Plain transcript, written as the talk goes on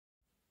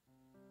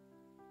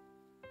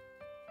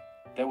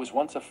there was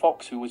once a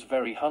fox who was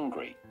very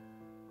hungry.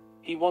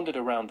 He wandered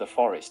around the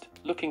forest,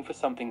 looking for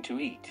something to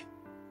eat.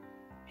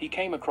 He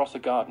came across a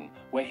garden,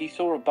 where he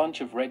saw a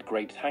bunch of red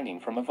grapes hanging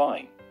from a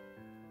vine.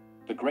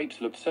 The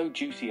grapes looked so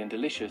juicy and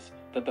delicious,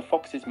 that the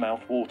fox's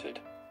mouth watered.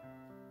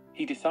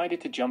 He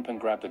decided to jump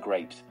and grab the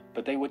grapes,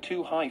 but they were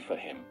too high for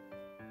him.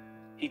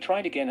 He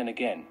tried again and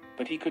again,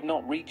 but he could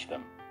not reach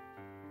them.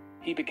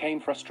 He became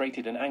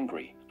frustrated and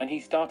angry, and he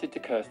started to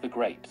curse the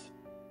grapes.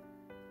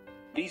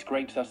 "These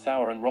grapes are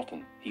sour and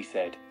rotten," he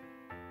said.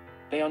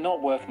 "They are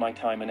not worth my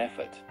time and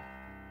effort.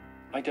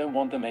 I don't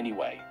want them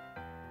anyway."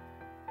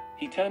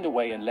 He turned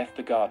away and left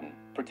the garden,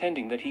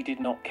 pretending that he did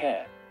not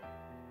care.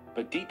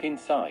 But deep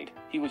inside,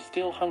 he was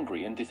still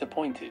hungry and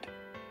disappointed.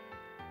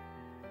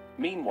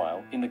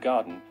 Meanwhile, in the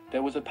garden,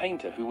 there was a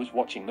painter who was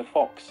watching the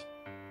fox.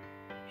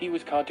 He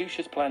was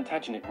Carducius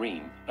Plantagenet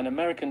Ream, an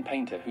American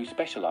painter who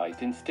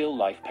specialized in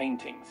still-life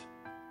paintings.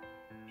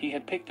 He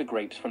had picked the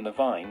grapes from the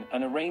vine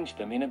and arranged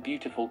them in a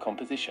beautiful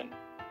composition.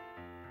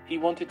 He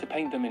wanted to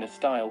paint them in a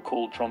style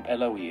called trompe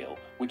l'oeil,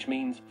 which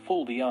means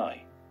fool the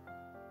eye.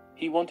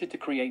 He wanted to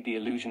create the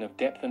illusion of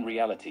depth and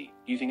reality,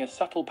 using a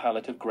subtle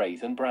palette of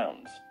grays and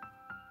browns.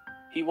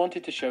 He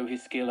wanted to show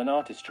his skill and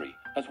artistry,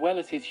 as well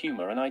as his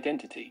humor and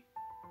identity.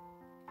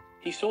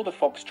 He saw the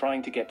fox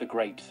trying to get the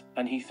grapes,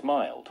 and he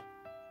smiled.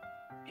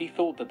 He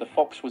thought that the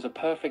fox was a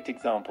perfect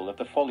example of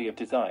the folly of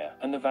desire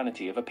and the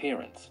vanity of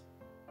appearance.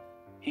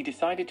 He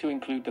decided to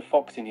include the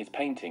fox in his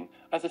painting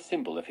as a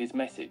symbol of his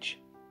message.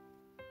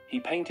 He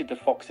painted the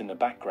fox in the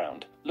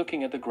background,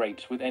 looking at the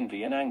grapes with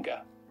envy and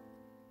anger.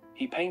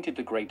 He painted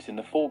the grapes in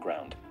the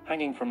foreground,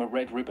 hanging from a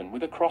red ribbon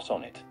with a cross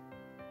on it.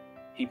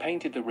 He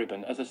painted the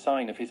ribbon as a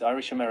sign of his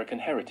Irish-American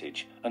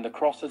heritage, and the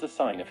cross as a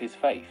sign of his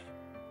faith.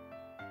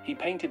 He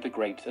painted the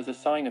grapes as a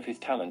sign of his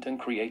talent and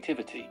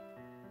creativity.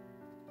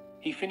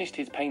 He finished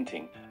his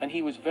painting, and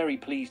he was very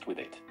pleased with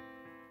it.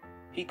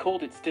 He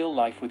called it Still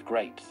Life with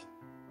Grapes.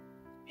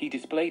 He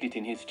displayed it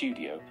in his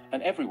studio,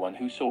 and everyone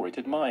who saw it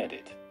admired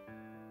it.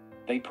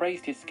 They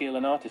praised his skill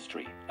and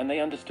artistry, and they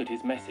understood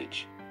his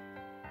message.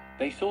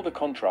 They saw the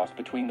contrast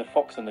between the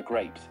fox and the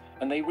grapes,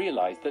 and they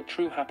realized that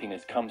true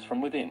happiness comes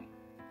from within.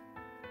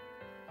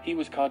 He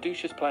was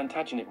Carducius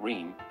Plantagenet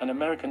Ream, an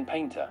American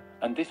painter,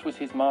 and this was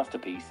his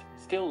masterpiece,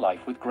 Still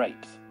Life with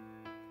Grapes.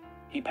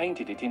 He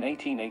painted it in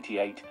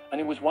 1888,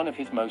 and it was one of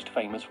his most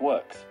famous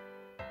works.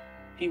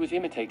 He was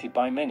imitated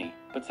by many,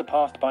 but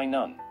surpassed by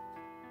none.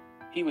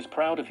 He was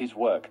proud of his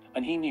work,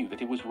 and he knew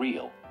that it was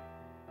real.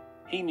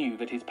 He knew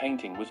that his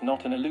painting was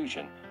not an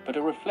illusion, but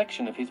a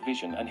reflection of his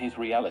vision and his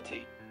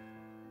reality.